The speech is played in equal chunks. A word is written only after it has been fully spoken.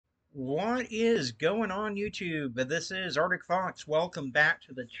What is going on YouTube? This is Arctic Fox. Welcome back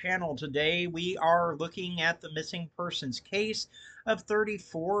to the channel. Today we are looking at the missing persons case of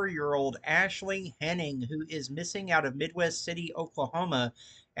 34-year-old Ashley Henning, who is missing out of Midwest City, Oklahoma.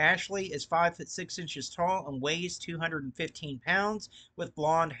 Ashley is 5'6" tall and weighs 215 pounds with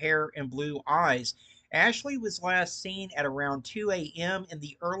blonde hair and blue eyes. Ashley was last seen at around 2 a.m. in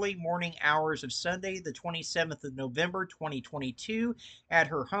the early morning hours of Sunday, the 27th of November, 2022, at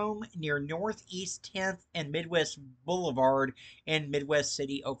her home near Northeast 10th and Midwest Boulevard in Midwest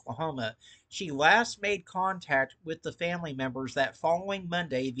City, Oklahoma. She last made contact with the family members that following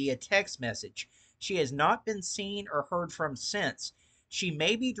Monday via text message. She has not been seen or heard from since. She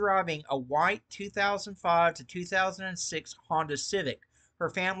may be driving a white 2005 to 2006 Honda Civic. Her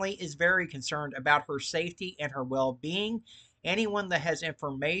family is very concerned about her safety and her well being. Anyone that has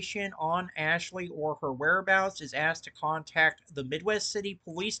information on Ashley or her whereabouts is asked to contact the Midwest City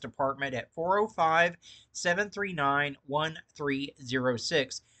Police Department at 405 739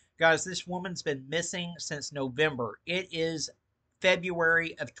 1306. Guys, this woman's been missing since November. It is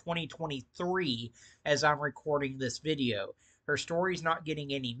February of 2023 as I'm recording this video. Her story's not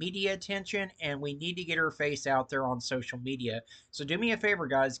getting any media attention, and we need to get her face out there on social media. So do me a favor,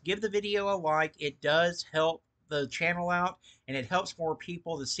 guys. Give the video a like. It does help the channel out, and it helps more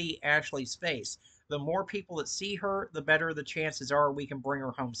people to see Ashley's face. The more people that see her, the better the chances are we can bring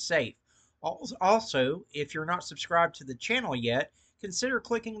her home safe. Also, if you're not subscribed to the channel yet, consider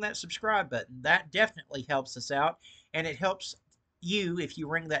clicking that subscribe button. That definitely helps us out, and it helps you, if you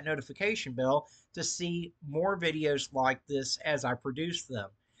ring that notification bell, to see more videos like this as I produce them.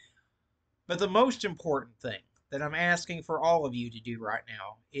 But the most important thing that I'm asking for all of you to do right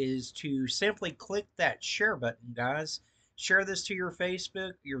now is to simply click that share button, guys. Share this to your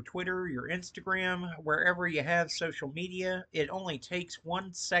Facebook, your Twitter, your Instagram, wherever you have social media. It only takes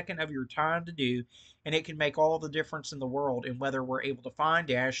 1 second of your time to do, and it can make all the difference in the world in whether we're able to find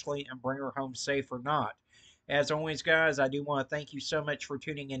Ashley and bring her home safe or not. As always, guys, I do want to thank you so much for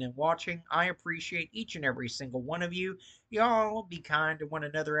tuning in and watching. I appreciate each and every single one of you. Y'all be kind to one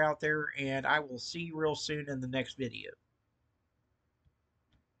another out there, and I will see you real soon in the next video.